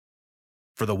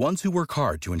For the ones who work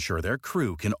hard to ensure their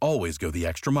crew can always go the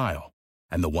extra mile,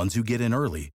 and the ones who get in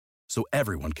early so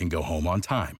everyone can go home on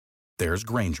time, there's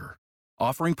Grainger,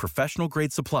 offering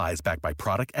professional-grade supplies backed by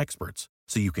product experts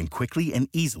so you can quickly and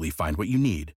easily find what you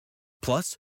need.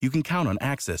 Plus, you can count on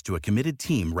access to a committed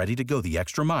team ready to go the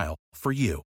extra mile for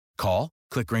you. Call,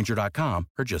 click Grainger.com,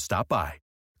 or just stop by.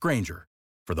 Grainger,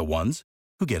 for the ones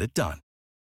who get it done.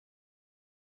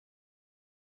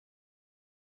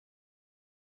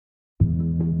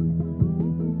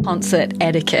 Concert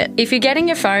etiquette. If you're getting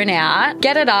your phone out,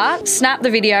 get it up, snap the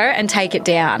video, and take it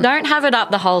down. Don't have it up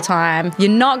the whole time.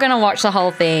 You're not going to watch the whole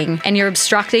thing, and you're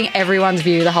obstructing everyone's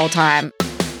view the whole time.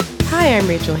 Hi, I'm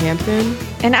Rachel Hampton.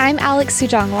 And I'm Alex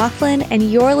Sujong Laughlin,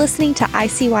 and you're listening to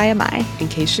ICYMI. In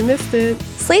case you missed it.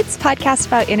 Slate's podcast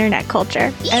about internet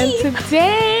culture. And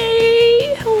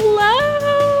today, hello!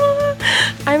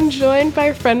 I'm joined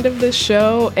by friend of the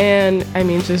show and,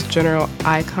 just general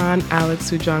icon, Alex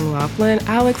Sujong Laughlin.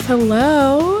 Alex,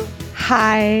 hello!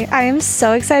 Hi, I am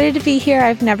so excited to be here.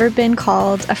 I've never been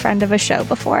called a friend of a show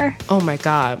before. Oh my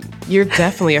God, you're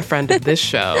definitely a friend of this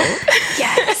show.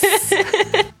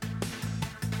 Yes!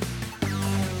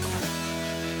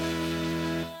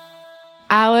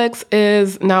 Alex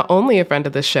is not only a friend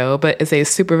of the show, but is a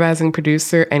supervising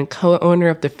producer and co-owner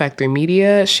of Defector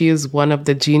Media. She is one of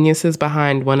the geniuses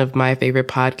behind one of my favorite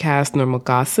podcasts, Normal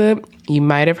Gossip. You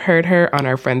might have heard her on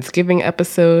our Friendsgiving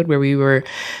episode where we were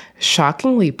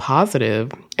shockingly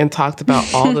positive and talked about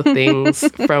all the things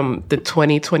from the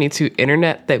 2022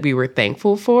 internet that we were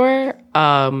thankful for.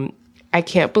 I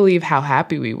can't believe how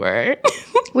happy we were.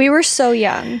 We were so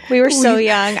young. So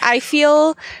young. I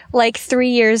feel like 3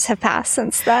 years have passed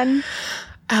since then.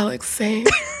 Alex, same.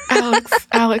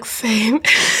 Alex, same.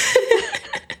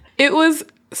 It was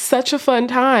such a fun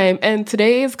time. And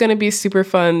today is going to be super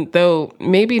fun, though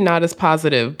maybe not as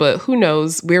positive, but who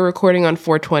knows? We're recording on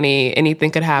 420.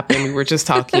 Anything could happen. We were just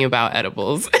talking about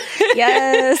edibles.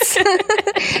 Yes.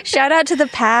 Shout out to the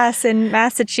pass in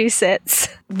Massachusetts.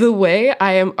 The way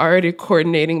I am already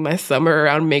coordinating my summer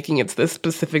around making it to this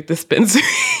specific dispensary.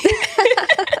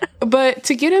 But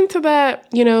to get into that,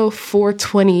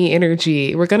 420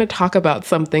 energy, we're going to talk about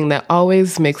something that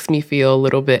always makes me feel a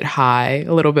little bit high,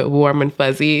 a little bit warm and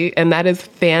fuzzy, and that is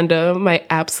fandom, my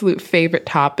absolute favorite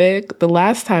topic. The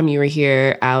last time you were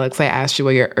here, Alex, I asked you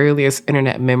what your earliest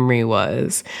internet memory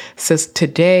was. So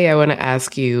today I want to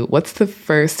ask you, what's the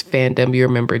first fandom you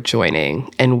remember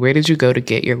joining, and where did you go to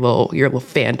get your little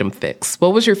fandom fix?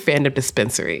 What was your fandom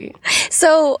dispensary?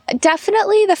 So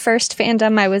definitely the first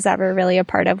fandom I was ever really a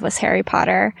part of was Harry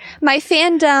Potter. My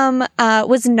fandom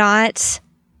was not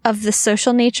of the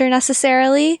social nature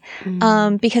necessarily,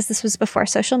 because this was before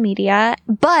social media,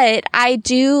 but I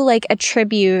do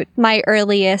attribute my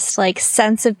earliest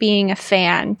sense of being a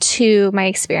fan to my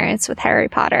experience with Harry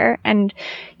Potter. And,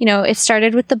 it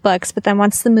started with the books, but then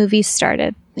once the movies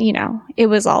started, it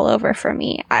was all over for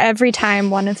me. Every time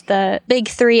one of the big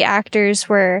three actors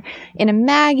were in a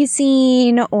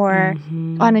magazine or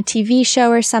on a TV show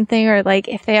or something, or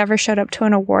if they ever showed up to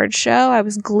an award show, I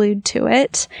was glued to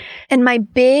it. And my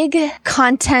big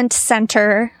content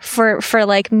center for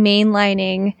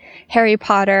mainlining Harry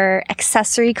Potter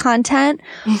accessory content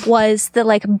was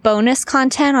the bonus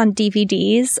content on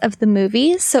DVDs of the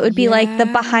movies. So it would be the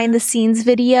behind the scenes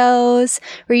videos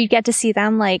where you'd get to see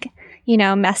them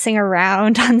messing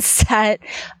around on set.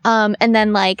 And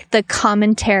then the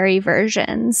commentary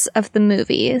versions of the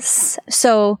movies.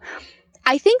 So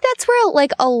I think that's where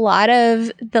a lot of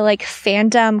the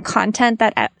fandom content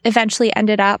that eventually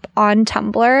ended up on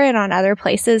Tumblr and on other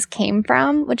places came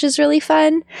from, which is really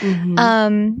fun.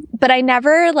 But I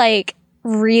never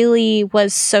really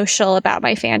was social about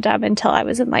my fandom until I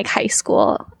was in high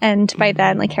school. And by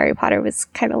then Harry Potter was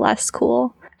kind of less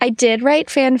cool. I did write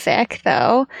fanfic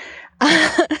though.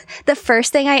 The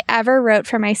first thing I ever wrote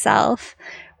for myself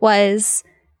was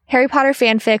Harry Potter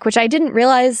fanfic, which I didn't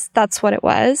realize that's what it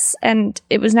was. And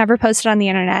it was never posted on the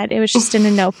internet. It was just in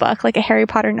a notebook, a Harry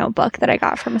Potter notebook that I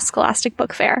got from a Scholastic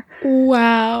book fair.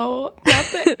 Wow. Not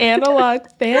the analog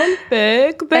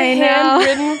fanfic, the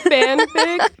handwritten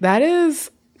fanfic. That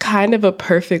is kind of a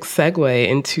perfect segue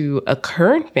into a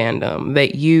current fandom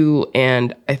that you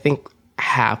and I think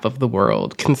half of the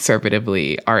world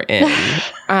conservatively are in.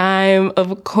 I'm,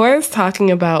 of course,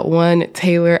 talking about one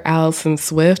Taylor Allison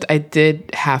Swift. I did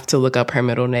have to look up her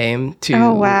middle name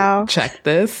to check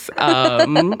this.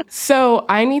 So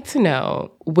I need to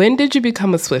know, when did you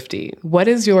become a Swiftie? What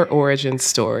is your origin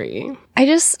story?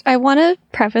 I want to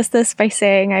preface this by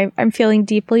saying I'm feeling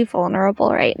deeply vulnerable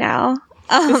right now.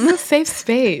 This is a safe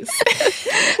space.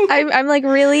 I'm like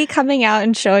really coming out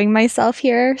and showing myself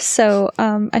here. So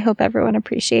I hope everyone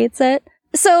appreciates it.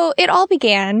 So it all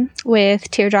began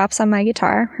with Teardrops on My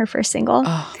Guitar, her first single.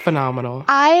 Oh, phenomenal.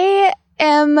 I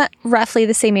am roughly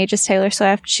the same age as Taylor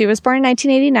Swift. She was born in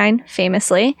 1989,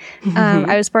 famously.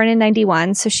 I was born in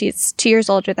 91, so she's 2 years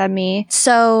older than me.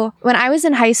 So when I was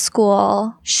in high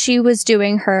school, she was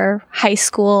doing her high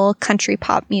school country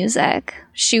pop music.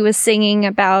 She was singing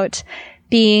about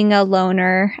being a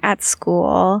loner at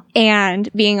school and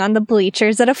being on the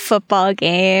bleachers at a football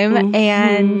game.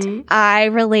 And I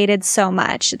related so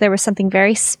much. There was something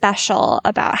very special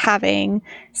about having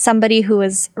somebody who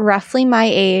was roughly my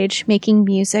age making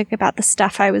music about the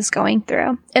stuff I was going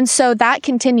through. And so that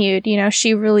continued. You know,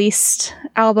 she released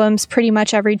albums pretty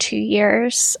much every 2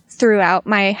 years throughout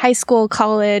my high school,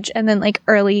 college, and then like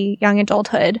early young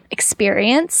adulthood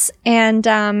experience. And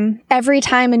every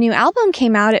time a new album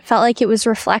came out, it felt like it was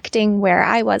reflecting where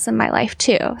I was in my life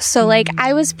too. So like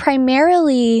I was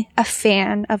primarily a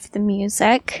fan of the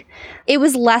music. It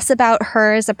was less about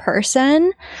her as a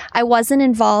person. I wasn't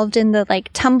involved in the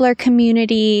like Tumblr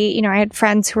community. You know, I had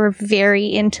friends who were very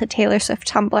into Taylor Swift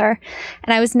Tumblr,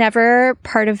 and I was never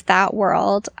part of that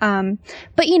world.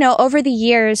 But you know, over the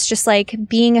years, just like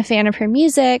being a fan of her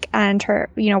music and her,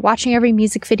 you know, watching every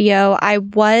music video, I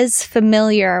was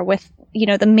familiar with, you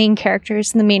know, the main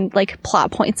characters and the main like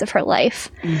plot points of her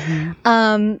life.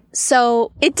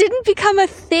 So it didn't become a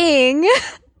thing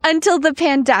until the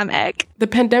pandemic. The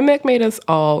pandemic made us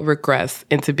all regress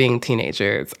into being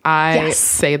teenagers. I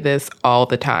say this all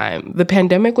the time. The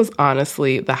pandemic was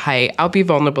honestly the height. I'll be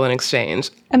vulnerable in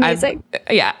exchange. Amazing.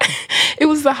 It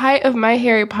was the height of my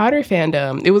Harry Potter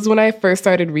fandom. It was when I first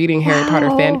started reading Harry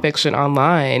Potter fan fiction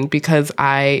online because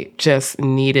I just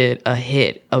needed a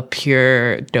hit of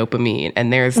pure dopamine.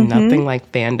 And there's nothing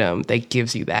like fandom that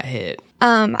gives you that hit.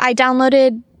 I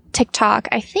downloaded TikTok,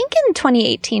 I think in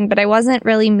 2018, but I wasn't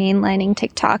really mainlining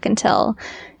TikTok until,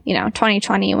 you know,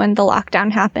 2020 when the lockdown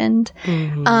happened.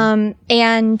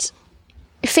 And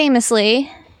famously,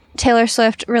 Taylor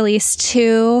Swift released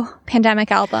 2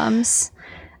 pandemic albums.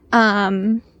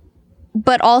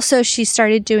 But also she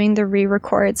started doing the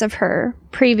re-records of her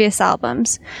previous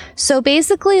albums. So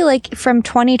basically, like from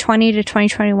 2020 to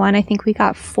 2021, I think we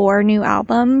got 4 new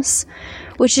albums,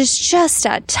 which is just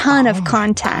a ton of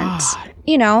content.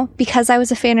 You know, because I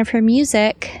was a fan of her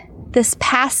music, this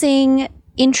passing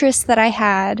interest that I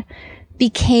had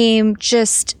became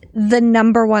just the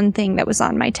number one thing that was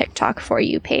on my TikTok For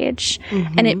You page.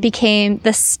 And it became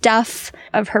the stuff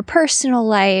of her personal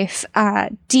life,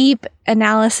 deep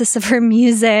analysis of her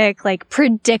music, like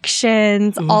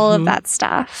predictions, all of that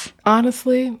stuff.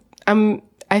 Honestly,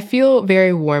 I feel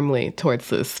very warmly towards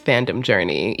this fandom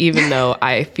journey, even though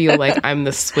I feel like I'm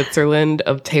the Switzerland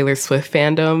of Taylor Swift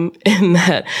fandom in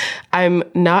that I'm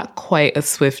not quite a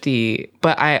Swiftie,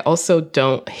 but I also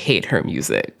don't hate her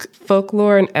music.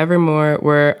 Folklore and Evermore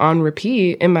were on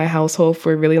repeat in my household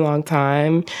for a really long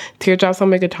time. Teardrops on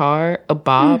My Guitar, a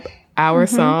bop. Our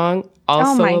Song,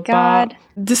 also a bop.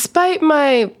 Despite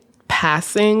my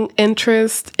passing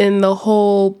interest in the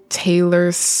whole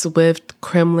Taylor Swift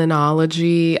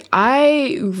Kremlinology,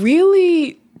 I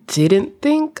really didn't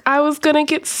think I was going to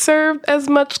get served as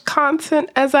much content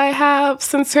as I have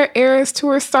since her Eras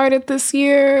Tour started this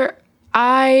year.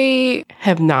 I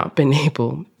have not been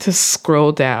able to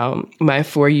scroll down my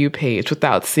For You page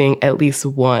without seeing at least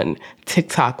one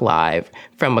TikTok live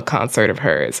from a concert of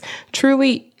hers.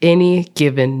 Truly, any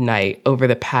given night over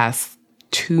the past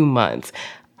 2 months,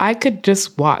 I could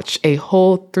just watch a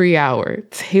whole 3-hour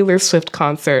Taylor Swift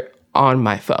concert on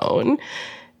my phone.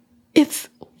 It's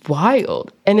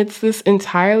wild. And it's this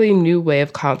entirely new way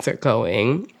of concert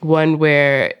going, one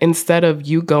where instead of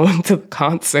you going to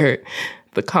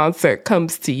the concert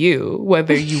comes to you,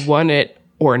 whether you want it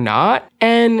or not.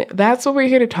 And that's what we're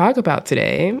here to talk about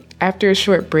today. After a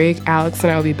short break, Alex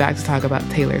and I will be back to talk about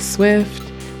Taylor Swift,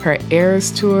 her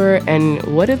Eras Tour, and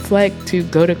what it's like to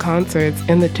go to concerts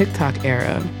in the TikTok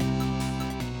era.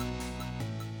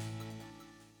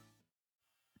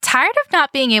 Tired of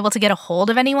not being able to get a hold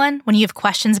of anyone when you have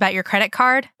questions about your credit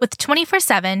card? With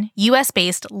 24/7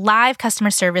 US-based live customer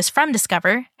service from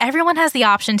Discover, everyone has the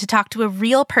option to talk to a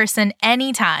real person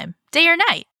anytime, day or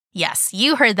night. Yes,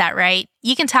 you heard that right.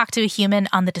 You can talk to a human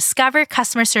on the Discover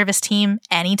customer service team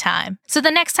anytime. So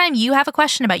the next time you have a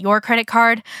question about your credit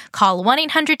card, call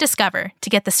 1-800-DISCOVER to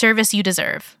get the service you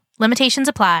deserve. Limitations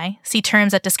apply. See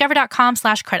terms at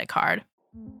discover.com/creditcard.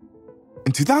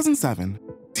 In 2007,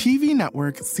 TV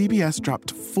network CBS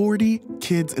dropped 40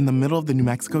 kids in the middle of the New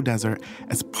Mexico desert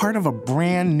as part of a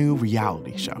brand new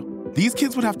reality show. These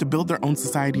kids would have to build their own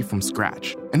society from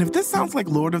scratch. And if this sounds like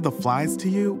Lord of the Flies to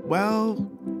you, well,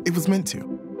 it was meant to.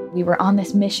 We were on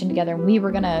this mission together, and we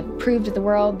were going to prove to the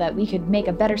world that we could make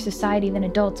a better society than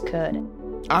adults could.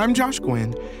 I'm Josh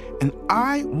Gwynn, and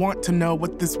I want to know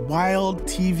what this wild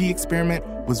TV experiment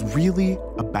was really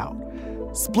about.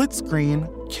 Split Screen,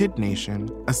 Kid Nation,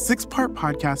 a 6-part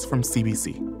podcast from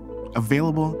CBC.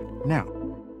 Available now.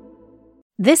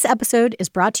 This episode is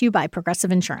brought to you by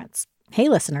Progressive Insurance. Hey,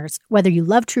 listeners, whether you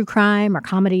love true crime or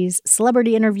comedies,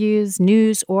 celebrity interviews,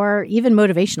 news, or even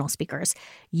motivational speakers,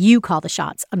 you call the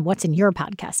shots on what's in your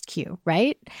podcast queue,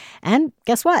 right? And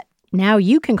guess what? Now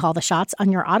you can call the shots on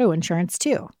your auto insurance,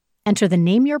 too. Enter the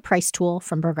Name Your Price tool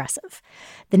from Progressive.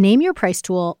 The Name Your Price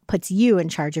tool puts you in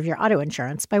charge of your auto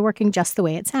insurance by working just the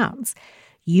way it sounds.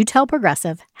 You tell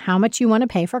Progressive how much you want to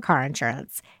pay for car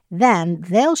insurance. Then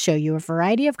they'll show you a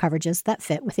variety of coverages that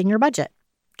fit within your budget,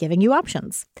 giving you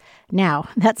options. Now,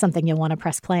 that's something you'll want to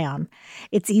press play on.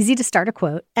 It's easy to start a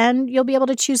quote, and you'll be able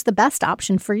to choose the best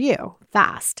option for you,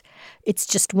 fast. It's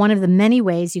just one of the many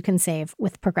ways you can save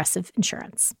with Progressive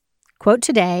Insurance. Quote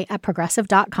today at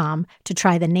Progressive.com to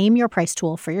try the Name Your Price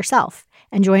tool for yourself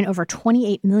and join over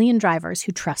 28 million drivers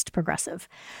who trust Progressive.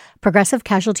 Progressive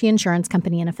Casualty Insurance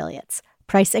Company and Affiliates.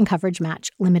 Price and coverage match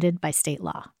limited by state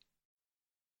law.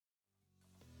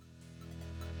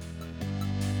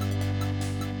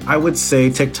 I would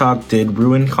say TikTok did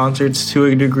ruin concerts to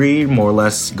a degree, more or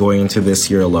less going into this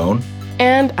year alone.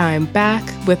 And I'm back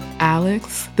with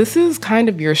Alex. This is kind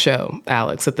of your show,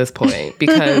 Alex, at this point,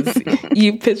 because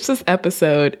you pitched this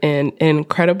episode in an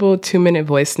incredible 2-minute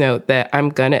voice note that I'm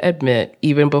going to admit,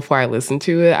 even before I listened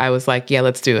to it, I was like, yeah,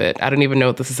 let's do it. I don't even know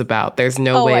what this is about. There's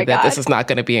no way that this is not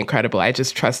going to be incredible. I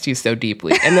just trust you so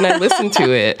deeply. And then I listened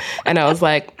to it and I was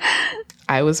like,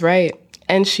 I was right.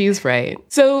 And she's right.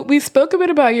 So we spoke a bit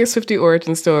about your Swiftie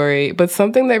origin story, but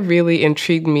something that really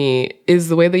intrigued me is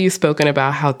the way that you've spoken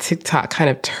about how TikTok kind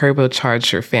of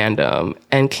turbocharged your fandom.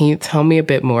 And can you tell me a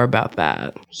bit more about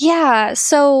that? Yeah.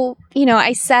 So,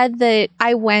 I said that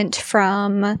I went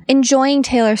from enjoying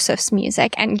Taylor Swift's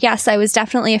music, and yes, I was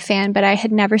definitely a fan, but I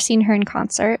had never seen her in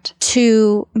concert,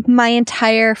 to my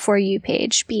entire For You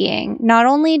page being not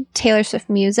only Taylor Swift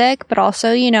music, but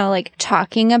also,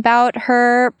 talking about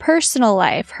her personal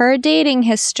life, her dating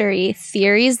history,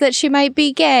 theories that she might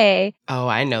be gay. Oh,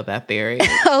 I know that theory.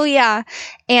 Oh, yeah.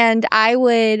 And I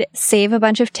would save a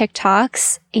bunch of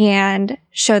TikToks and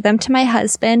show them to my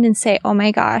husband and say, oh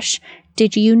my gosh,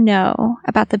 did you know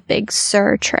about the Big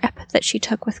Sur trip that she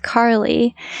took with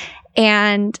Carly?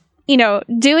 And,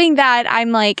 doing that,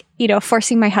 I'm like,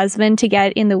 forcing my husband to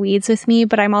get in the weeds with me,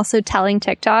 but I'm also telling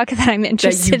TikTok that I'm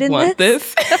interested in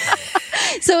this.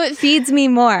 So it feeds me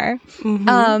more.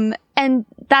 Mm-hmm. And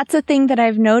that's a thing that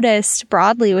I've noticed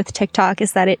broadly with TikTok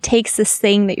is that it takes this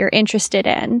thing that you're interested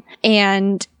in.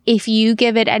 And if you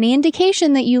give it any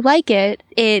indication that you like it,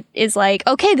 it is like,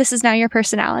 okay, this is now your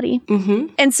personality.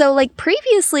 Mm-hmm. And so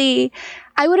previously,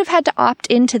 I would have had to opt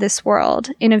into this world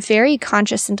in a very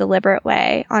conscious and deliberate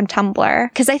way on Tumblr,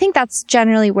 because I think that's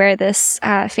generally where this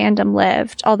fandom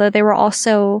lived, although they were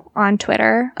also on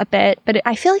Twitter a bit, but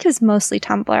I feel like it was mostly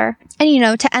Tumblr.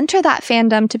 And, to enter that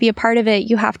fandom, to be a part of it,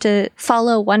 you have to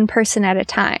follow one person at a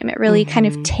time. It really kind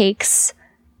of takes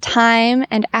time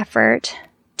and effort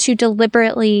to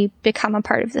deliberately become a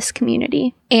part of this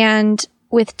community. And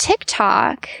with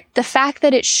TikTok, the fact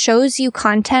that it shows you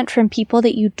content from people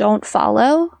that you don't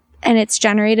follow, and it's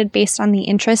generated based on the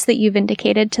interest that you've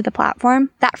indicated to the platform,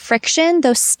 that friction,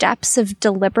 those steps of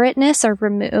deliberateness are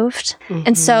removed. Mm-hmm.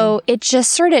 And so it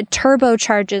just sort of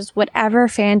turbocharges whatever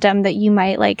fandom that you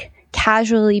might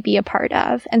casually be a part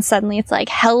of. And suddenly it's like,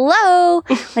 hello,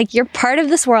 you're part of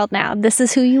this world now. This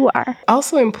is who you are.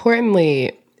 Also,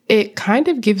 importantly, it kind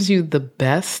of gives you the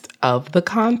best of the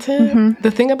content. Mm-hmm.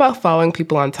 The thing about following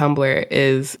people on Tumblr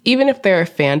is even if they're a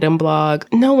fandom blog,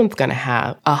 no one's going to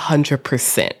have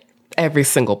 100% every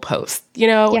single post.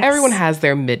 Yes. Everyone has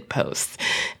their mid posts.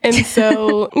 And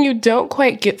so you don't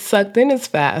quite get sucked in as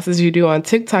fast as you do on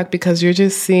TikTok because you're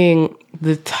just seeing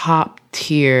the top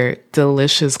tier,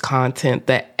 delicious content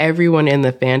that everyone in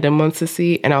the fandom wants to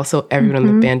see, and also everyone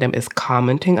in the fandom is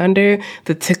commenting under.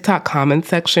 The TikTok comment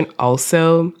section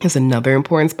also is another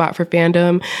important spot for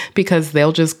fandom because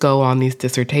they'll just go on these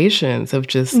dissertations of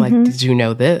just did you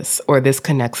know this? Or this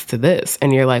connects to this.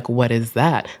 And you're like, what is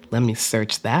that? Let me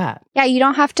search that. Yeah, you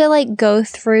don't have to go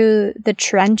through the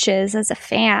trenches as a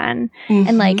fan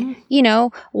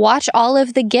and watch all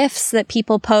of the GIFs that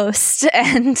people post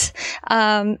and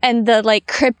the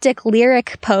cryptic like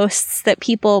lyric posts that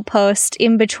people post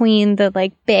in between the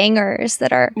like bangers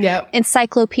that are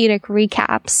encyclopedic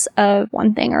recaps of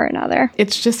one thing or another.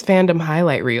 It's just fandom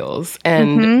highlight reels,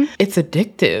 and it's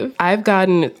addictive. I've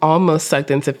gotten almost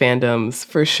sucked into fandoms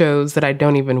for shows that I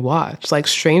don't even watch, like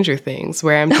Stranger Things,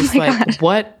 where I'm just God.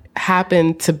 What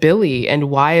happened to Billy and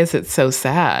why is it so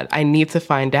sad? I need to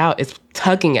find out. It's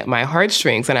tugging at my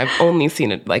heartstrings, and I've only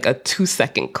seen like a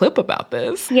 2-second clip about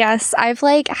this. Yes, I've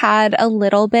like had a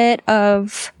little bit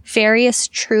of various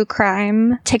true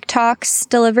crime TikToks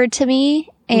delivered to me,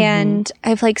 and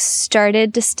I've like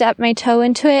started to step my toe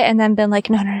into it and then been like,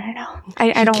 no.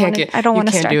 I don't want to. I don't want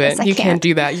to start this. You can't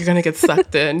do that. You're gonna get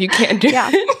sucked in. You can't do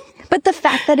it. But the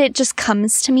fact that it just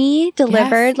comes to me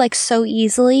delivered like so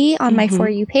easily on my For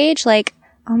You page, like,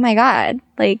 oh my God,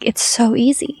 like it's so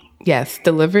easy. Yes,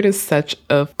 delivered is such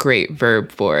a great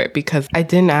verb for it because I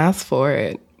didn't ask for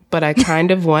it, but I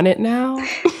kind of want it now.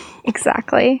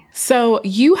 Exactly. So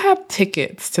you have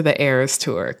tickets to the Eras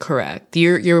Tour, correct?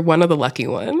 You're one of the lucky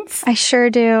ones. I sure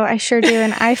do.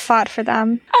 And I fought for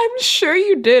them. I'm sure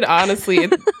you did, honestly.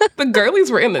 The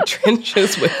girlies were in the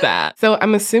trenches with that. So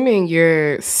I'm assuming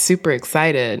you're super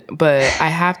excited, but I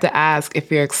have to ask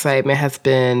if your excitement has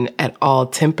been at all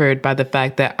tempered by the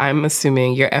fact that I'm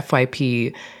assuming your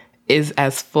FYP is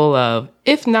as full of,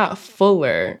 if not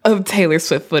fuller, of Taylor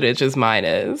Swift footage as mine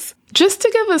is. Just to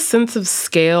give a sense of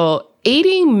scale,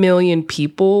 80 million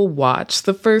people watched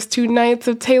the first 2 nights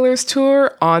of Taylor's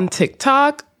tour on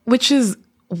TikTok, which is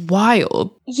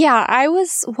wild. Yeah, I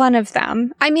was one of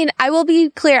them. I mean, I will be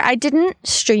clear, I didn't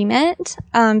stream it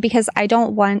because I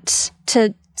don't want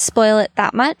to spoil it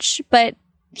that much. But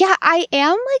yeah, I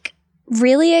am like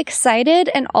really excited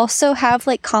and also have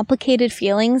like complicated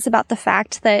feelings about the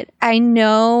fact that I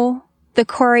know the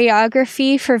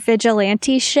choreography for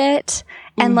vigilante shit.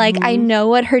 And like, I know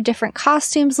what her different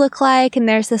costumes look like. And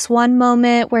there's this one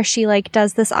moment where she like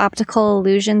does this optical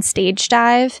illusion stage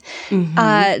dive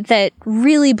that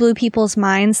really blew people's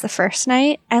minds the first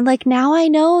night. And like, now I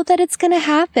know that it's going to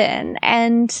happen.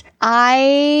 And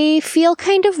I feel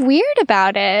kind of weird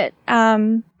about it.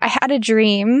 I had a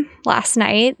dream last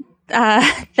night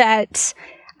that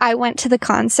I went to the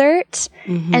concert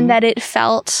and that it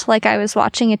felt like I was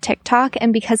watching a TikTok.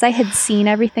 And because I had seen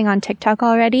everything on TikTok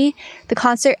already, the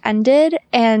concert ended.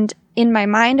 And in my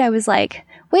mind, I was like,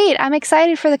 wait, I'm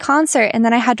excited for the concert. And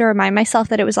then I had to remind myself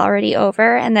that it was already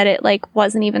over and that it like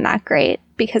wasn't even that great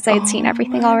because I had seen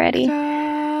everything already. God.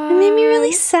 It made me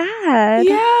really sad.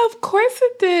 Yeah, of course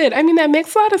it did. I mean, that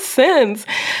makes a lot of sense.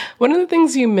 One of the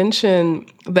things you mentioned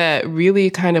that really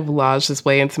kind of lodged its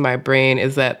way into my brain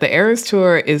is that the Eras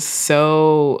Tour is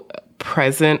so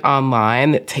present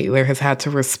online that Taylor has had to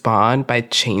respond by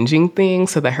changing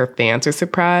things so that her fans are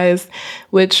surprised,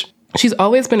 which she's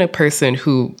always been a person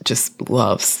who just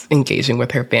loves engaging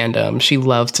with her fandom. She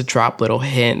loves to drop little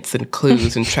hints and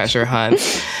clues and treasure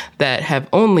hunts that have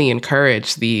only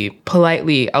encouraged the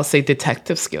politely, I'll say,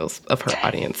 detective skills of her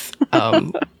audience.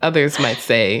 Others might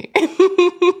say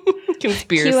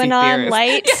conspiracy QAnon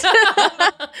theorists.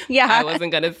 light. Yeah. I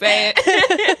wasn't going to say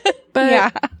it.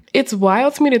 But it's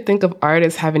wild to me to think of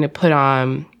artists having to put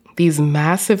on these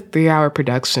massive 3-hour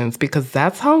productions because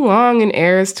that's how long an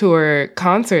Eras Tour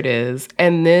concert is.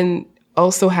 And then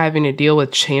also having to deal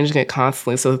with changing it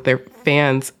constantly so that their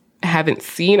fans haven't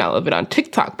seen all of it on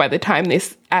TikTok by the time they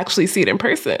actually see it in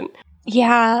person.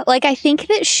 Yeah, like I think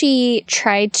that she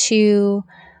tried to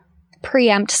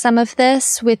preempt some of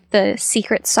this with the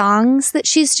secret songs that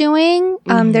she's doing.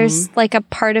 There's like a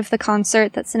part of the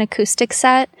concert that's an acoustic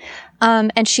set.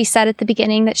 And she said at the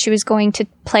beginning that she was going to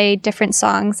play different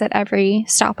songs at every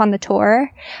stop on the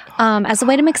tour as a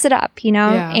way to mix it up, you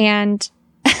know? Yeah. And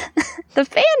the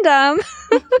fandom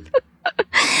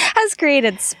has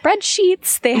created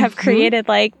spreadsheets. They have created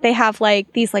they have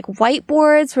these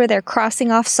whiteboards where they're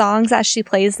crossing off songs as she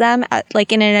plays them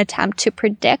in an attempt to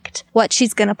predict what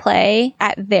she's going to play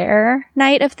at their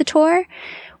night of the tour.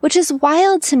 Which is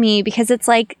wild to me because it's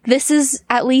this is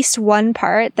at least one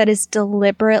part that is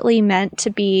deliberately meant to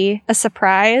be a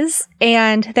surprise.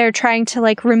 And they're trying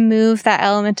to remove that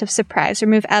element of surprise,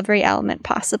 remove every element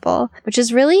possible, which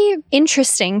is really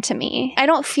interesting to me. I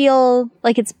don't feel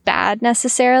like it's bad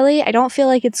necessarily. I don't feel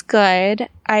like it's good.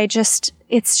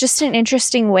 It's just an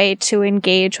interesting way to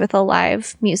engage with a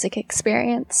live music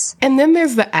experience. And then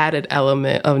there's the added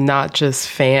element of not just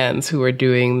fans who are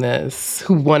doing this,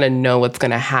 who want to know what's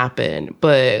going to happen,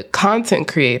 but content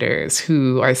creators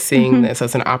who are seeing this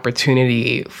as an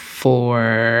opportunity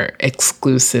for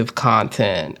exclusive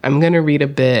content. I'm going to read a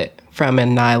bit from a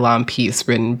Nylon piece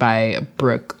written by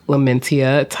Brooke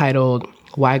Lamentia titled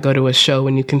Why go to a show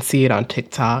when you can see it on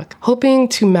TikTok? Hoping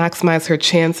to maximize her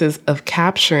chances of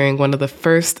capturing one of the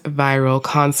first viral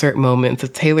concert moments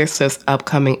of Taylor Swift's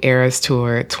upcoming Eras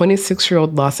Tour,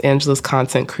 26-year-old Los Angeles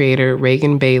content creator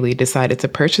Reagan Bailey decided to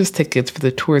purchase tickets for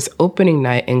the tour's opening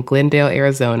night in Glendale,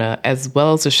 Arizona, as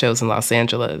well as the shows in Los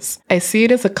Angeles. I see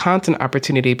it as a content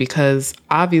opportunity because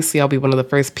obviously I'll be one of the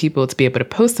first people to be able to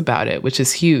post about it, which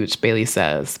is huge, Bailey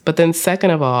says. But then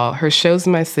second of all, her shows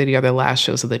in my city are the last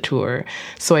shows of the tour.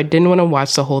 So I didn't want to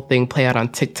watch the whole thing play out on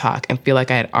TikTok and feel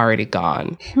like I had already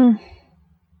gone.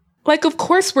 Like, of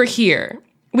course we're here.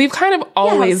 We've kind of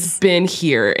always been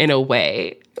here in a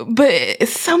way. But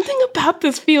something about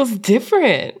this feels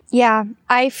different. Yeah,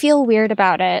 I feel weird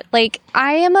about it. Like,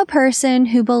 I am a person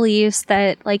who believes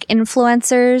that, like,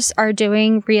 influencers are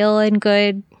doing real and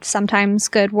good, sometimes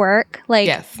good work.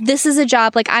 Like, this is a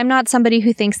job. Like, I'm not somebody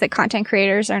who thinks that content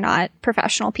creators are not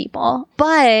professional people.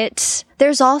 But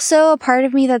there's also a part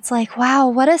of me that's like, wow,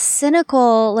 what a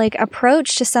cynical, like,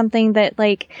 approach to something that,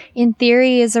 like, in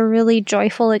theory is a really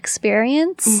joyful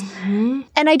experience.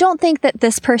 And I don't think that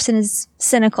this person is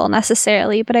cynical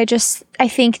necessarily, but I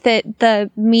think that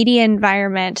the media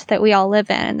environment that we all live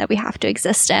in, that we have to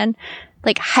exist in,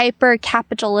 like hyper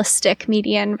capitalistic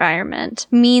media environment,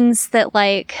 means that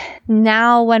like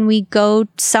now when we go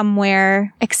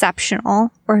somewhere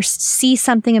exceptional or see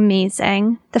something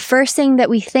amazing, the first thing that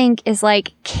we think is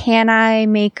like, can I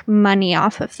make money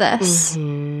off of this?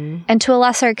 And to a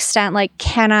lesser extent, like,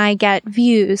 can I get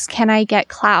views? Can I get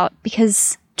clout?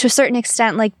 Because to a certain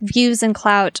extent, like, views and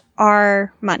clout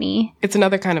are money. It's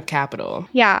another kind of capital.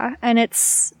 Yeah. And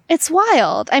it's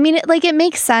wild. I mean, it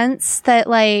makes sense that,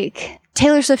 like,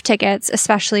 Taylor Swift tickets,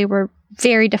 especially, were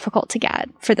very difficult to get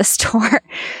for this tour.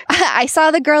 I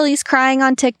saw the girlies crying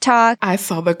on TikTok.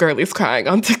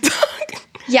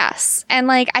 Yes. And,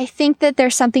 like, I think that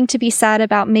there's something to be said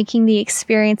about making the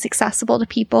experience accessible to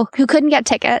people who couldn't get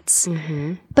tickets.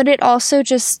 But it also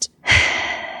just...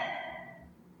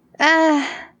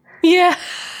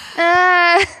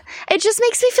 it just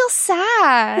makes me feel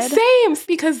sad. Same,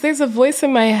 because there's a voice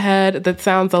in my head that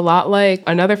sounds a lot like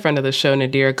another friend of the show,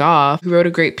 Nadir Goff, who wrote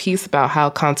a great piece about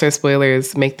how concert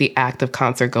spoilers make the act of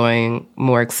concert going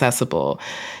more accessible.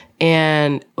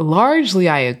 And largely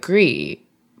I agree,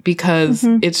 because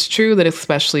it's true that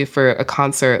especially for a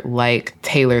concert like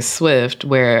Taylor Swift,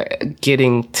 where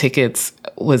getting tickets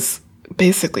was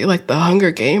basically like the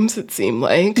Hunger Games, it seemed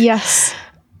like. Yes.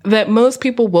 That most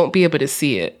people won't be able to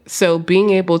see it. So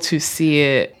being able to see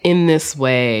it in this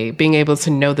way, being able to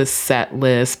know the set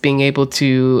list, being able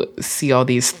to see all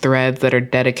these threads that are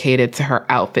dedicated to her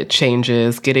outfit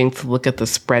changes, getting to look at the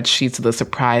spreadsheets of the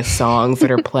surprise songs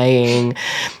that are playing,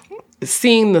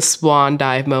 seeing the swan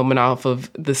dive moment off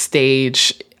of the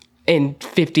stage in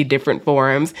 50 different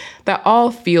forms, that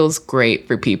all feels great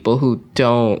for people who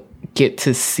don't get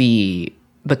to see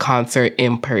the concert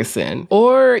in person,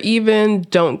 or even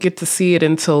don't get to see it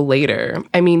until later.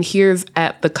 I mean, here's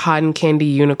at the Cotton Candy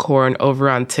Unicorn over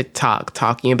on TikTok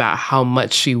talking about how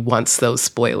much she wants those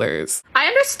spoilers. I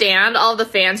understand all the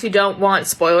fans who don't want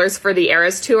spoilers for the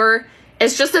Eras Tour.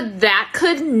 It's just that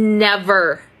could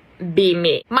never be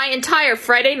me. My entire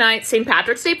Friday night St.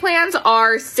 Patrick's Day plans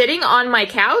are sitting on my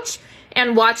couch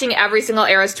and watching every single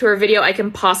Eras Tour video I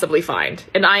can possibly find.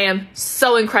 And I am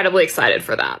so incredibly excited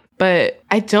for that. But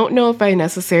I don't know if I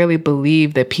necessarily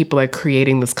believe that people are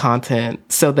creating this content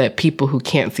so that people who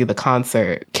can't see the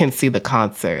concert can see the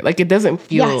concert. Like, it doesn't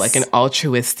feel like an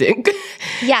altruistic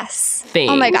thing.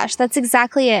 Oh my gosh, that's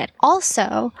exactly it.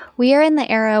 Also, we are in the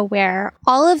era where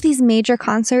all of these major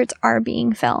concerts are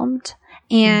being filmed.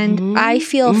 And I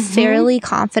feel fairly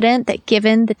confident that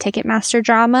given the Ticketmaster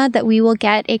drama, that we will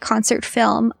get a concert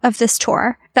film of this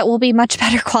tour that will be much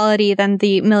better quality than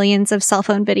the millions of cell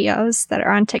phone videos that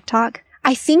are on TikTok.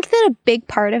 I think that a big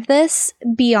part of this,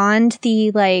 beyond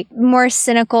the like more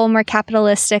cynical, more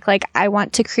capitalistic, like I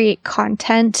want to create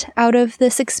content out of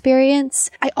this experience,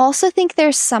 I also think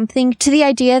there's something to the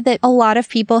idea that a lot of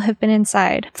people have been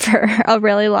inside for a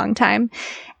really long time.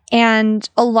 And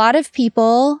a lot of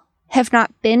people have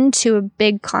not been to a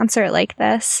big concert like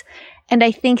this. And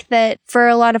I think that for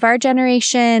a lot of our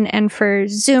generation and for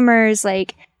Zoomers,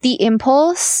 like the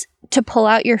impulse to pull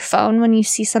out your phone when you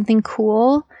see something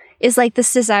cool is like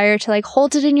this desire to like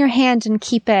hold it in your hand and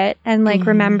keep it and like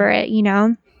remember it, you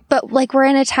know? But like we're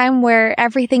in a time where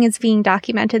everything is being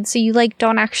documented, so you like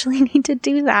don't actually need to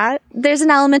do that. There's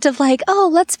an element of like, oh,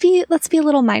 let's be a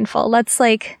little mindful. Let's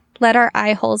like let our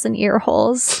eye holes and ear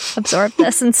holes absorb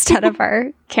this instead of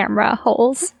our camera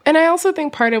holes. And I also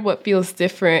think part of what feels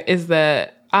different is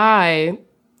that I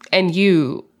and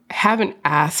you haven't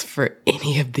asked for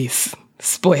any of these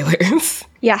spoilers.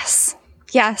 Yes.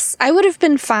 Yes. I would have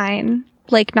been fine,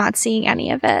 like, not seeing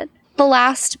any of it. The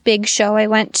last big show I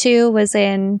went to was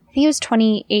in, I think it was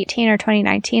 2018 or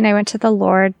 2019. I went to the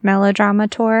Lorde Melodrama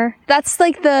Tour. That's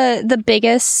like the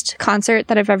biggest concert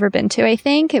that I've ever been to, I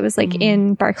think. It was like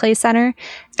in Barclays Center.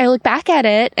 I look back at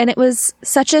it and it was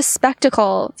such a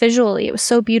spectacle visually. It was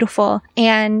so beautiful.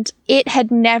 And it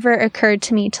had never occurred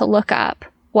to me to look up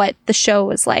what the show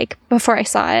was like before I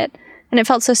saw it. And it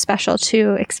felt so special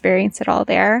to experience it all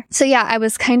there. So yeah, I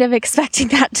was kind of expecting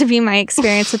that to be my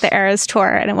experience with the Eras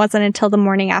Tour. And it wasn't until the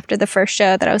morning after the first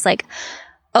show that I was like,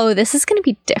 oh, this is going to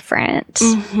be different.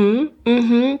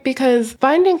 Because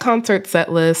finding concert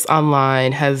set lists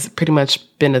online has pretty much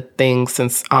been a thing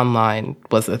since online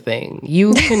was a thing.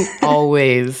 You can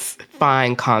always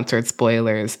find concert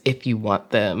spoilers if you want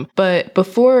them. But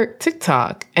before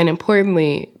TikTok, and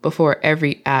importantly, before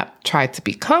every app tried to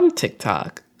become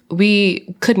TikTok,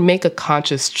 we could make a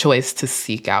conscious choice to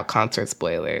seek out concert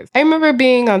spoilers. I remember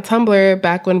being on Tumblr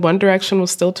back when One Direction was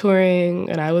still touring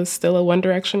and I was still a One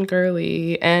Direction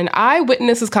girly, and I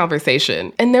witnessed this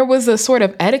conversation. And there was a sort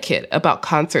of etiquette about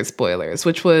concert spoilers,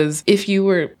 which was if you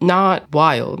were not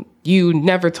wild, you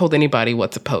never told anybody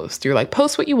what to post. You're like,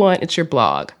 post what you want, it's your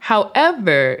blog.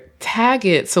 However, tag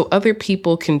it so other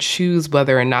people can choose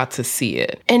whether or not to see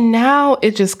it. And now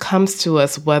it just comes to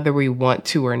us whether we want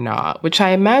to or not, which I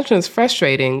imagine is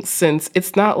frustrating since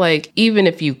it's not like even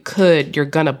if you could, you're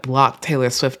gonna block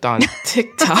Taylor Swift on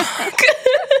TikTok.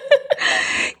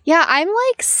 Yeah, I'm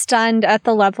like stunned at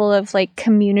the level of like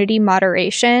community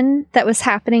moderation that was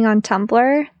happening on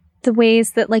Tumblr. The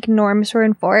ways that like norms were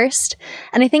enforced.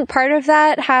 And I think part of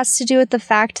that has to do with the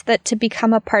fact that to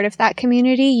become a part of that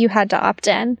community, you had to opt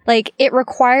in. Like it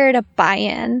required a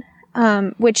buy-in,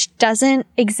 which doesn't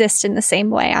exist in the same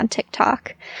way on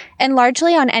TikTok. And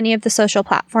largely on any of the social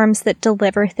platforms that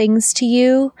deliver things to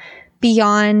you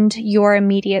beyond your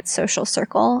immediate social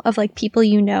circle of like people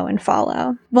you know and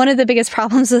follow. One of the biggest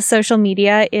problems with social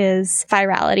media is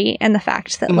virality and the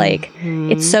fact that like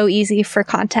it's so easy for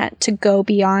content to go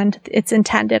beyond its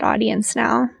intended audience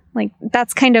now. Like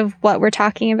that's kind of what we're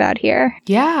talking about here.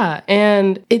 Yeah,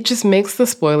 and it just makes the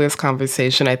spoilers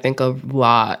conversation, I think, a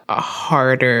lot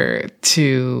harder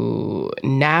to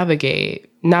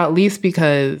navigate, not least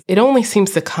because it only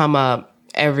seems to come up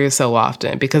every so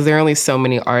often because there are only so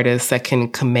many artists that can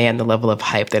command the level of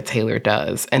hype that Taylor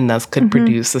does and thus could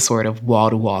produce the sort of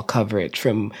wall-to-wall coverage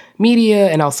from media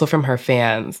and also from her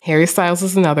fans. Harry Styles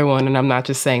is another one, and I'm not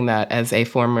just saying that as a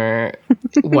former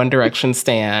One Direction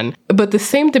stan. But the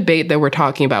same debate that we're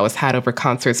talking about was had over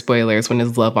concert spoilers when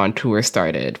his Love on Tour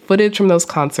started. Footage from those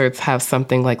concerts have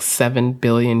something like 7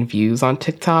 billion views on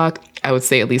TikTok. I would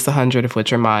say at least 100 of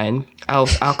which are mine. I'll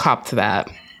cop to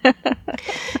that.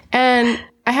 And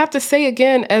I have to say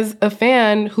again, as a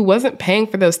fan who wasn't paying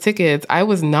for those tickets, I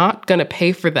was not going to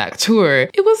pay for that tour.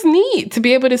 It was neat to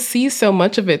be able to see so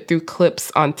much of it through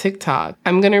clips on TikTok.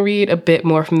 I'm going to read a bit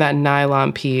more from that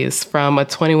Nylon piece from a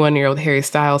 21-year-old Harry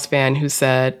Styles fan who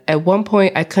said, at one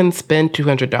point, I couldn't spend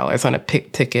 $200 on a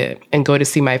pick ticket and go to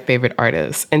see my favorite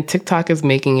artist. And TikTok is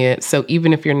making it so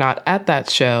even if you're not at that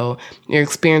show, you're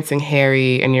experiencing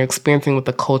Harry and you're experiencing what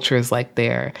the culture is like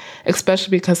there.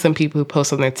 Especially because some people who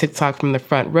post on their TikTok from the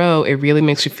front row, it really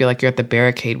makes you feel like you're at the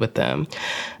barricade with them.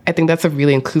 I think that's a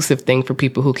really inclusive thing for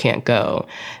people who can't go.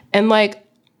 And like,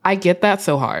 I get that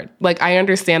so hard. Like, I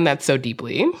understand that so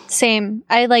deeply. Same.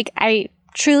 I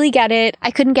truly get it. I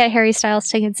couldn't get Harry Styles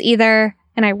tickets either,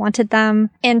 and I wanted them.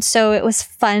 And so it was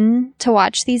fun to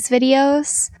watch these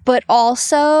videos. But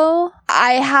also,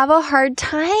 I have a hard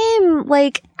time.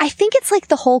 Like, I think it's like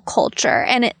the whole culture.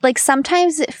 And it like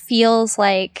sometimes it feels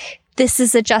like this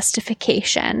is a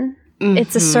justification.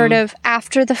 It's a sort of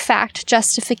after the fact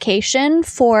justification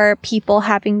for people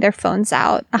having their phones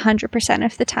out 100%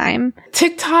 of the time.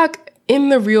 TikTok in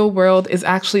the real world is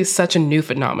actually such a new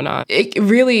phenomenon.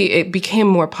 It became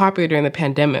more popular during the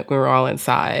pandemic when we were all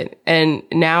inside. And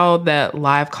now that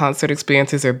live concert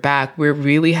experiences are back, we're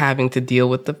really having to deal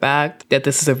with the fact that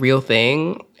this is a real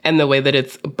thing and the way that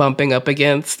it's bumping up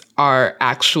against our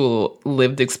actual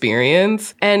lived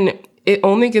experience. And it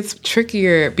only gets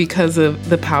trickier because of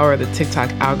the power of the TikTok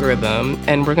algorithm.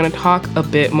 And we're going to talk a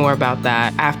bit more about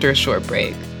that after a short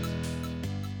break.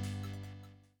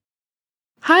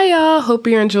 Hi, y'all. Hope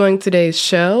you're enjoying today's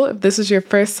show. If this is your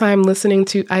first time listening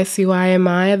to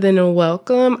ICYMI, then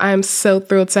welcome. I'm so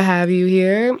thrilled to have you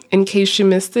here. In case you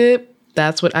missed it,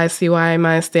 That's what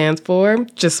ICYMI stands for.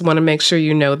 Just want to make sure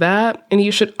you know that. And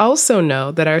you should also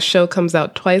know that our show comes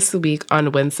out twice a week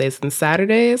on Wednesdays and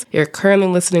Saturdays. You're currently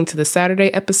listening to the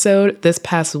Saturday episode. This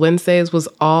past Wednesdays was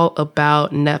all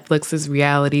about Netflix's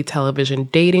reality television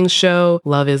dating show,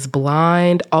 Love is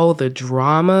Blind, all the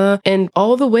drama, and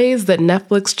all the ways that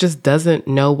Netflix just doesn't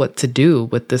know what to do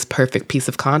with this perfect piece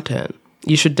of content.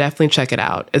 You should definitely check it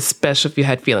out, especially if you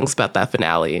had feelings about that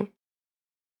finale.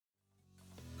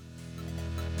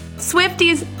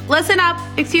 Swifties, listen up.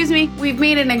 Excuse me. We've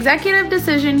made an executive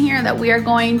decision here that we are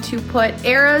going to put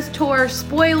Eras Tour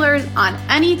spoilers on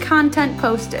any content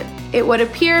posted. It would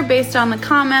appear, based on the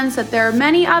comments, that there are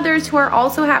many others who are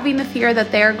also having the fear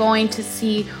that they are going to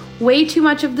see way too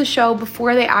much of the show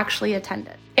before they actually attend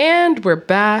it. And we're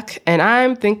back, and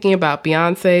I'm thinking about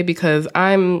Beyonce because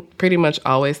I'm pretty much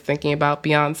always thinking about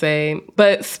Beyonce.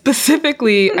 But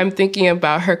specifically, I'm thinking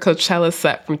about her Coachella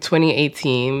set from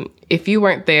 2018. If you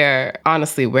weren't there,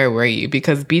 honestly, where were you?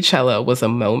 Because Beachella was a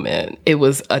moment. It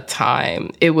was a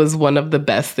time. It was one of the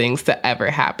best things to ever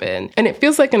happen. And it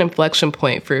feels like an inflection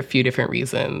point for a few different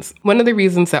reasons. One of the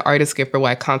reasons that artists give for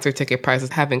why concert ticket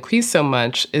prices have increased so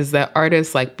much is that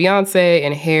artists like Beyonce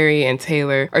and Harry and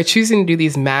Taylor are choosing to do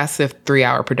these massive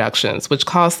 3-hour productions, which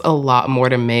cost a lot more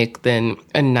to make than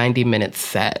a 90-minute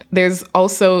set. There's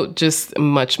also just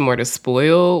much more to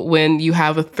spoil when you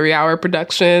have a 3-hour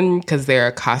production because there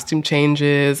are costume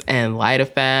changes and light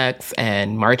effects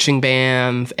and marching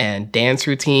bands and dance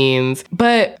routines.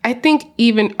 But I think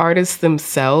even artists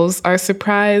themselves are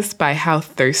surprised by how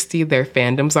thirsty their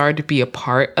fandoms are to be a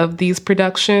part of these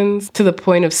productions, to the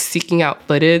point of seeking out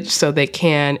footage so they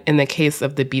can, in the case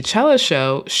of the Beachella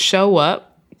show, show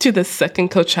up to the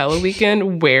second Coachella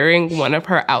weekend wearing one of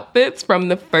her outfits from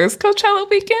the first Coachella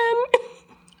weekend.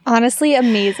 Honestly,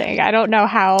 amazing. I don't know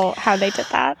how they did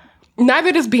that.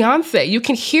 Neither does Beyonce. You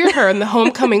can hear her in the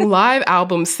Homecoming Live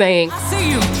album saying, I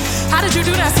see you. How did you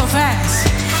do that so fast?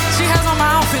 She has on my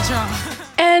outfit, y'all.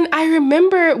 And I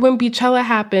remember when Beachella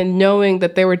happened, knowing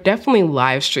that there were definitely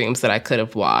live streams that I could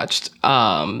have watched.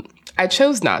 I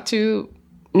chose not to,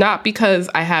 not because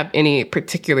I have any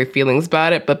particular feelings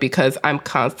about it, but because I'm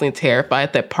constantly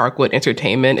terrified that Parkwood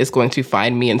Entertainment is going to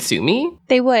find me and sue me.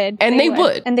 They would. And they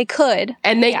would. And they could.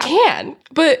 And they can.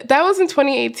 But that was in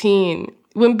 2018.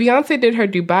 When Beyonce did her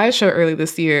Dubai show early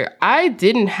this year, I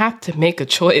didn't have to make a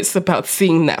choice about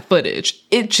seeing that footage.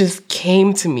 It just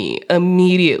came to me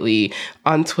immediately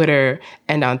on Twitter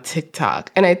and on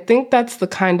TikTok. And I think that's the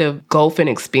kind of golfing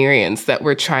experience that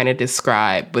we're trying to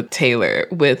describe with Taylor,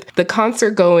 with the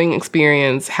concert going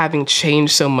experience having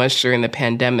changed so much during the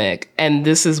pandemic. And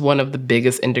this is one of the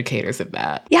biggest indicators of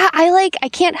that. Yeah, I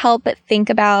can't help but think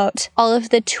about all of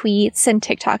the tweets and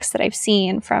TikToks that I've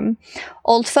seen from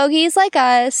old fogies like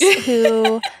us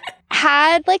who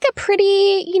had like a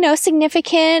pretty,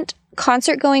 significant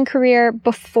concert going career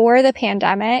before the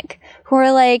pandemic, who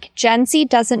are like, Gen Z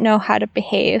doesn't know how to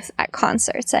behave at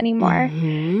concerts anymore.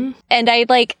 Mm-hmm. And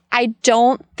I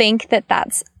don't think that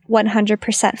that's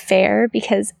 100% fair,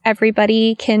 because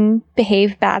everybody can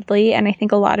behave badly. And I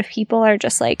think a lot of people are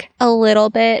just like a little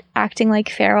bit acting like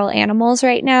feral animals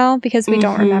right now because we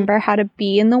don't remember how to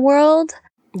be in the world.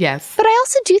 Yes. But I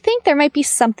also do think there might be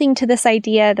something to this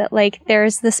idea that like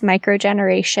there's this micro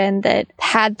generation that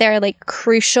had their like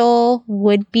crucial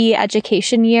would-be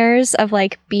education years of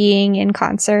like being in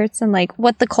concerts and like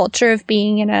what the culture of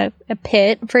being in a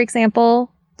pit, for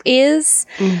example, is,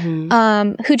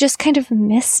 who just kind of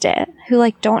missed it, who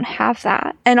like don't have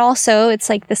that. And also it's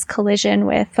like this collision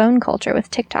with phone culture with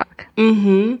TikTok.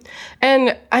 And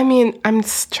I mean, I'm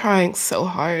trying so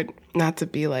hard not to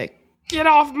be like, get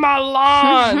off my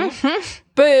lawn.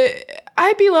 But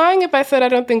I'd be lying if I said I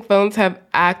don't think phones have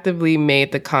actively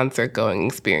made the concert going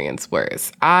experience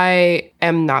worse. I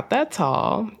am not that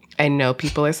tall. I know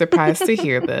people are surprised to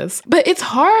hear this, but it's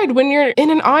hard when you're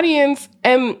in an audience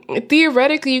and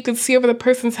theoretically you could see over the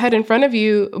person's head in front of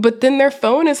you, but then their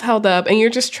phone is held up and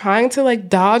you're just trying to like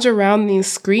dodge around these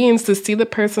screens to see the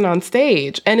person on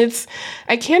stage. And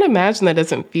I can't imagine that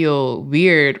doesn't feel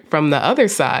weird from the other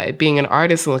side, being an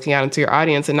artist and looking out into your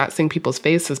audience and not seeing people's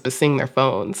faces, but seeing their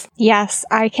phones. Yes,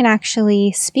 I can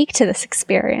actually speak to this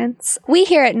experience. We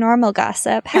here at Normal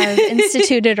Gossip have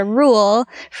instituted a rule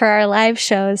for our live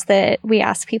shows that we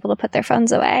ask people to put their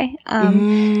phones away.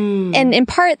 And in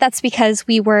part, that's because because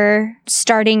we were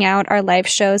starting out our live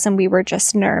shows and we were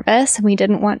just nervous and we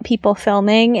didn't want people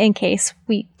filming in case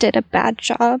we did a bad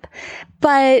job.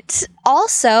 But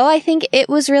also, I think it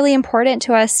was really important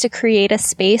to us to create a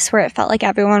space where it felt like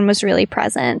everyone was really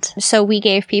present. So we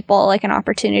gave people like an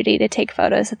opportunity to take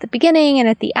photos at the beginning and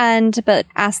at the end, but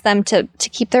asked them to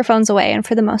keep their phones away. And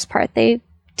for the most part, they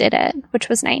did it, which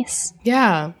was nice.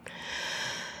 Yeah.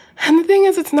 And the thing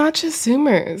is, it's not just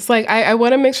Zoomers. Like, I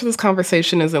want to make sure this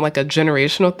conversation isn't like a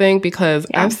generational thing, because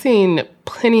I've seen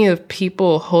plenty of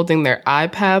people holding their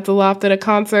iPads aloft at a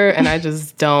concert, and I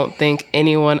just don't think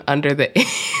anyone under the age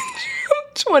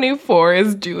of 24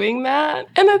 is doing that.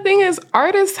 And the thing is,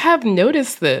 artists have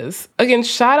noticed this. Again,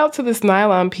 shout out to this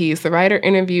Nylon piece. The writer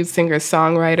interviewed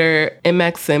singer-songwriter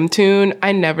ICYMI.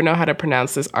 I never know how to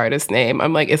pronounce this artist's name.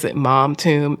 I'm like, is it Mom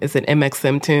Tune? Is it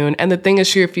ICYMI? And the thing is,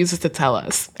 she refuses to tell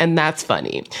us. And that's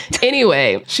funny.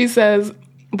 Anyway, she says,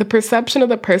 the perception of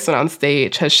the person on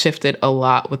stage has shifted a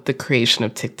lot with the creation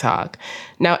of TikTok.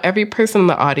 Now, every person in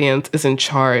the audience is in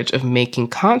charge of making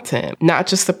content, not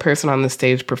just the person on the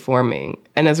stage performing.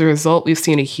 And as a result, we've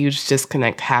seen a huge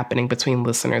disconnect happening between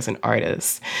listeners and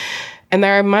artists. And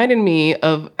that reminded me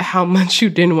of how much you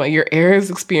didn't want your Eras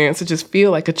experience to just feel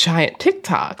like a giant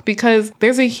TikTok, because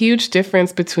there's a huge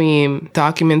difference between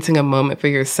documenting a moment for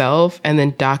yourself and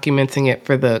then documenting it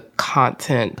for the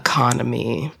content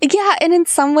economy. Yeah, and in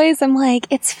some ways I'm like,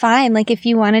 it's fine. Like, if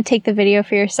you want to take the video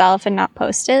for yourself and not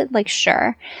post it, like,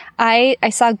 sure. I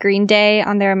saw Green Day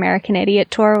on their American Idiot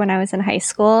tour when I was in high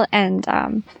school, and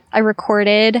I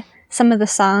recorded some of the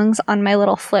songs on my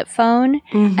little flip phone,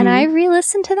 and I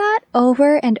re-listened to that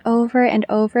over and over and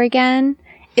over again.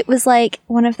 It was like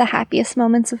one of the happiest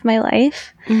moments of my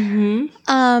life. And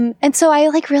so I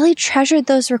like really treasured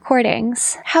those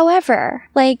recordings. However,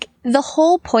 like, the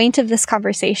whole point of this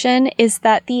conversation is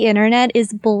that the internet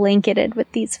is blanketed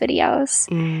with these videos.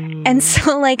 And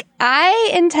so, like,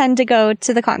 I intend to go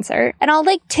to the concert and I'll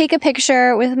like take a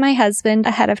picture with my husband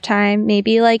ahead of time.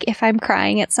 Maybe like if I'm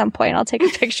crying at some point, I'll take a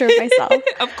picture of myself.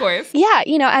 Of course. Yeah,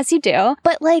 you know, as you do.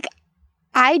 But like,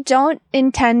 I don't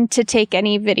intend to take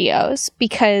any videos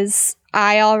because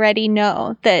I already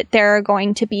know that there are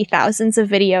going to be thousands of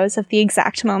videos of the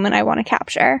exact moment I want to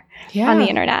capture on the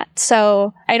internet.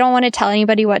 So I don't want to tell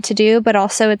anybody what to do, but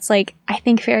also it's like, I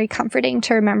think very comforting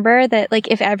to remember that like,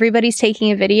 if everybody's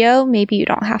taking a video, maybe you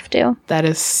don't have to. That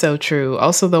is so true.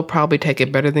 Also, they'll probably take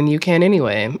it better than you can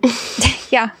anyway.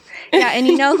 Yeah. Yeah, and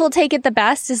you know who'll take it the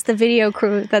best is the video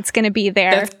crew that's going to be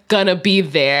there.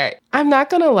 I'm not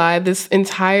going to lie, this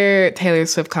entire Taylor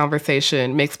Swift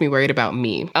conversation makes me worried about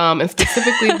me. And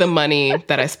specifically the money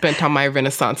that I spent on my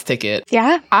Renaissance ticket.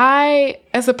 Yeah. I,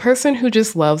 as a person who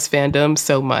just loves fandom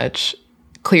so much,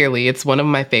 clearly it's one of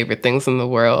my favorite things in the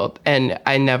world. And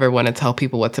I never want to tell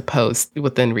people what to post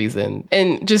within reason.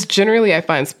 And just generally, I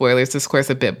find spoilers discourse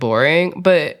a bit boring,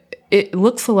 but it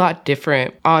looks a lot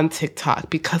different on TikTok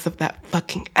because of that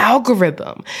fucking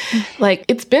algorithm. Like,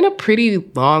 it's been a pretty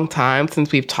long time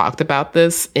since we've talked about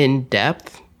this in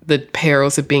depth, the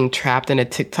perils of being trapped in a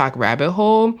TikTok rabbit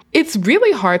hole. It's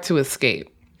really hard to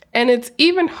escape. And it's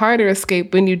even harder to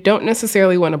escape when you don't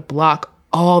necessarily want to block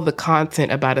all the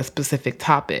content about a specific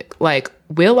topic. Like,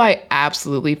 will I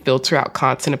absolutely filter out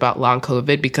content about long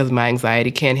COVID because my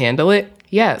anxiety can't handle it?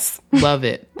 Yes, love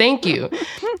it. Thank you.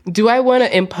 Do I want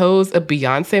to impose a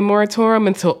Beyonce moratorium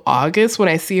until August when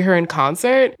I see her in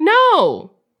concert?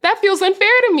 No, that feels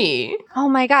unfair to me. Oh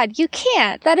my God, you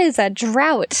can't. That is a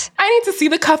drought. I need to see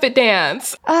the Cuff It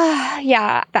dance.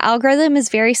 Yeah, the algorithm is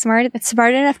very smart. It's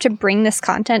smart enough to bring this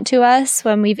content to us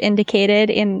when we've indicated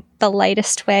in the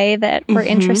lightest way that we're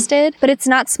interested, but it's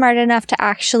not smart enough to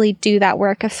actually do that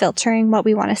work of filtering what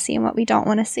we want to see and what we don't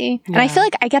want to see. Yeah. And I feel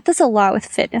like I get this a lot with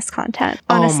fitness content,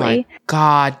 honestly. Oh my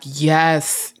God,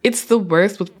 yes. It's the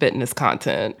worst with fitness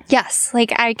content. Yes,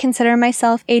 like I consider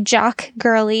myself a jock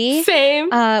girly.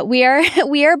 Same. We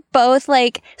are both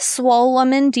like swole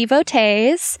woman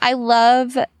devotees. I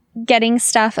love getting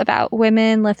stuff about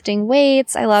women lifting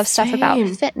weights. I love stuff about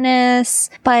fitness,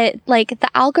 but like the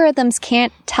algorithms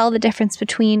can't tell the difference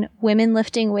between women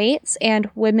lifting weights and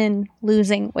women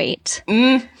losing weight.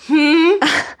 And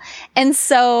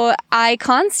so I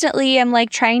constantly am like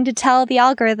trying to tell the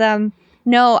algorithm,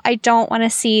 no, I don't want to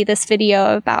see this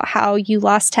video about how you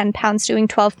lost 10 pounds doing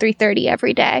 12-3-30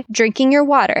 every day, drinking your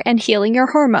water and healing your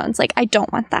hormones. Like, I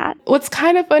don't want that. What's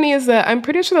kind of funny is that I'm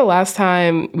pretty sure the last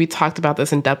time we talked about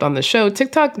this in depth on the show,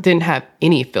 TikTok didn't have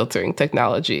any filtering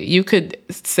technology. You could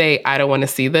say, I don't want to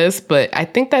see this, but I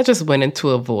think that just went into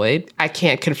a void. I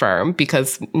can't confirm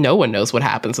because no one knows what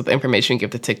happens with the information you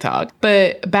give to TikTok.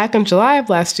 But back in July of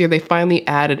last year, they finally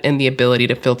added in the ability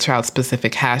to filter out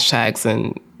specific hashtags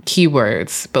and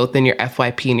keywords, both in your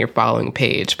FYP and your following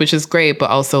page, which is great, but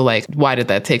also like, why did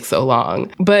that take so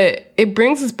long? But it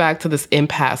brings us back to this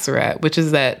impasse we're at, which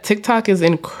is that TikTok is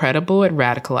incredible at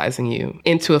radicalizing you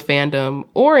into a fandom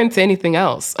or into anything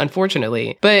else,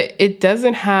 unfortunately. But it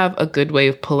doesn't have a good way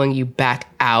of pulling you back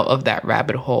out of that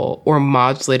rabbit hole or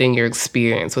modulating your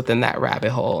experience within that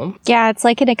rabbit hole. Yeah, it's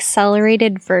like an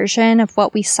accelerated version of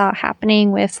what we saw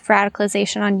happening with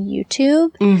radicalization on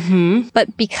YouTube. Mm-hmm.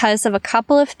 But because of a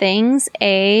couple of things,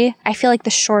 I feel like the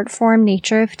short form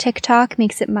nature of TikTok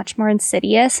makes it much more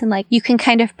insidious, and like you can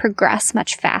kind of progress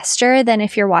much faster than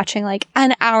if you're watching like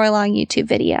an hour-long YouTube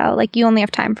video. Like you only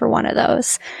have time for one of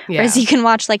those. Yeah. Whereas you can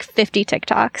watch like 50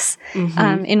 TikToks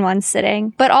in one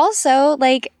sitting. But also,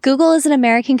 like, Google is an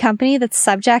American company that's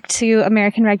subject to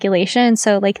American regulation. And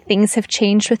so like things have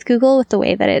changed with Google with the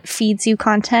way that it feeds you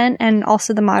content and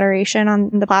also the moderation on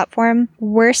the platform.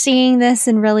 We're seeing this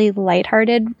in really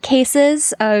lighthearted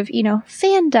cases of, you know,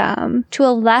 fandom, to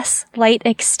a less light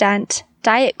extent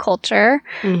diet culture.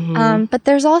 But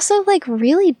there's also like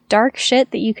really dark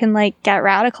shit that you can like get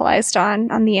radicalized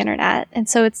on the internet. And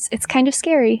so it's kind of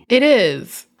scary. It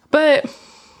is. But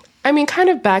I mean, kind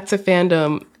of back to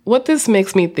fandom, what this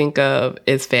makes me think of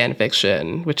is fan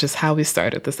fiction, which is how we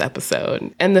started this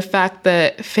episode. And the fact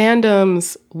that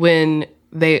fandoms, when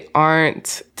they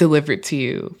aren't delivered to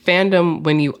you, fandom,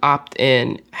 when you opt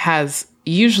in, has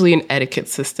usually an etiquette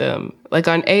system. Like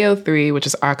on AO3, which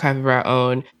is Archive of Our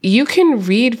Own, you can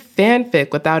read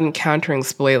fanfic without encountering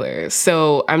spoilers.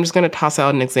 So I'm just going to toss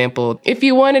out an example. If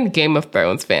you wanted Game of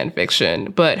Thrones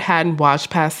fanfiction, but hadn't watched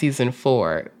past season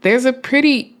 4, there's a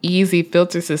pretty easy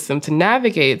filter system to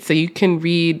navigate so you can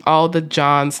read all the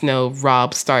Jon Snow,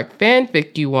 Robb Stark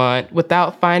fanfic you want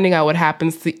without finding out what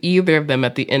happens to either of them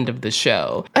at the end of the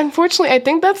show. Unfortunately, I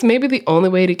think that's maybe the only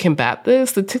way to combat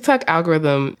this. The TikTok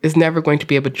algorithm is never going to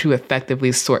be able to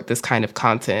effectively sort this kind of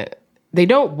content. They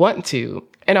don't want to,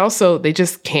 and also they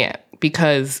just can't,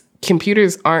 because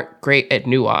computers aren't great at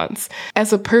nuance.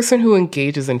 As a person who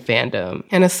engages in fandom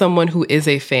and as someone who is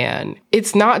a fan,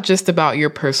 it's not just about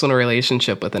your personal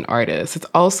relationship with an artist. It's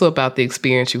also about the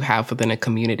experience you have within a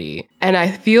community. And I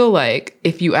feel like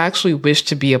if you actually wish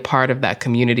to be a part of that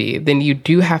community, then you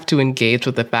do have to engage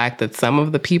with the fact that some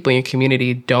of the people in your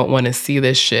community don't want to see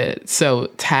this shit. So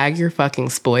tag your fucking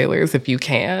spoilers if you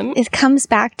can. It comes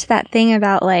back to that thing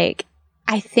about like,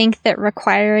 I think that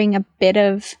requiring a bit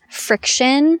of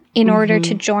friction in order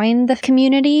to join the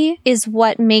community is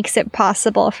what makes it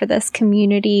possible for this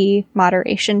community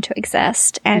moderation to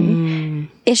exist. And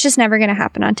it's just never going to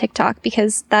happen on TikTok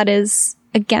because that is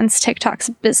against TikTok's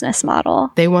business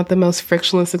model. They want the most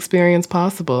frictionless experience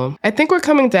possible. I think we're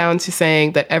coming down to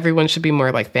saying that everyone should be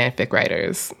more like fanfic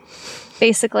writers.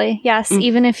 Basically, yes.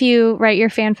 Even if you write your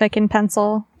fanfic in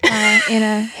pencil in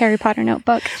a Harry Potter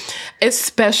notebook.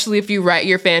 Especially if you write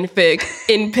your fanfic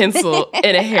in pencil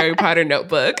in a Harry Potter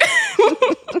notebook.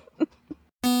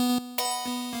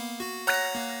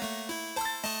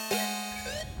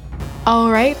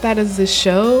 All right, that is the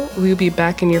show. We'll be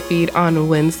back in your feed on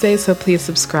Wednesday, so please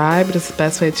subscribe. It is the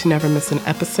best way to never miss an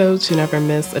episode, to never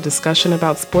miss a discussion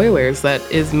about spoilers that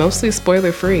is mostly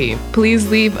spoiler-free. Please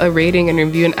leave a rating and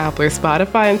review on Apple or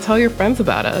Spotify and tell your friends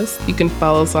about us. You can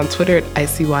follow us on Twitter at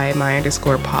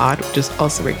ICYMI_pod, which is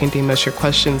also where you can DM us your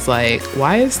questions like,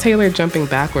 why is Taylor jumping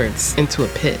backwards into a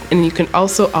pit? And you can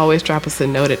also always drop us a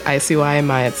note at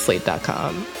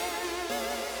ICYMI@slate.com.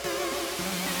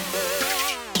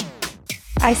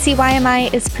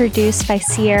 ICYMI is produced by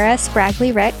Sierra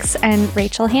Spragley-Ricks and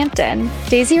Rachel Hampton.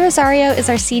 Daisy Rosario is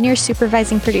our senior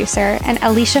supervising producer, and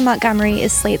Alicia Montgomery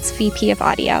is Slate's VP of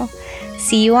audio.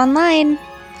 See you online.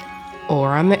 Or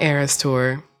on the Eras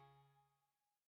Tour.